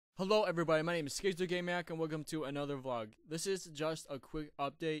Hello everybody, my name is SkaterGameMac and welcome to another vlog. This is just a quick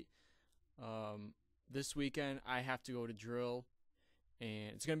update. This weekend I have to go to drill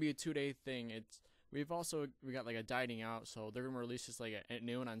and it's gonna be a 2-day thing. We got like a dining out, so they're gonna release this like at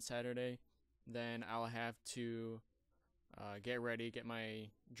noon on Saturday. Then I'll have to get ready, get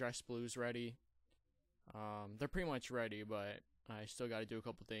my dress blues ready. They're pretty much ready, but I still gotta do a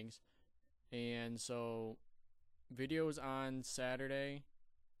couple things. And so videos on Saturday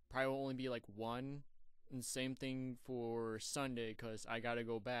probably will only be like one, and same thing for Sunday because I gotta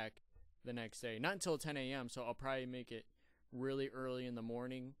go back the next day. Not until 10 a.m. So I'll probably make it really early in the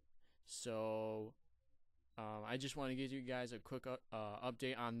morning. So I just want to give you guys a quick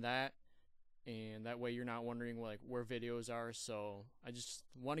update on that, and that way you're not wondering like where videos are. So I just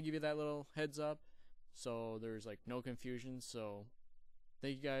want to give you that little heads up, so there's like no confusion. So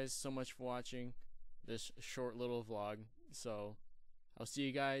thank you guys so much for watching this short little vlog. So I'll see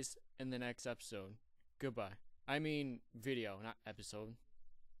you guys in the next episode. Goodbye. I mean video, not episode.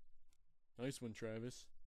 Nice one, Travis.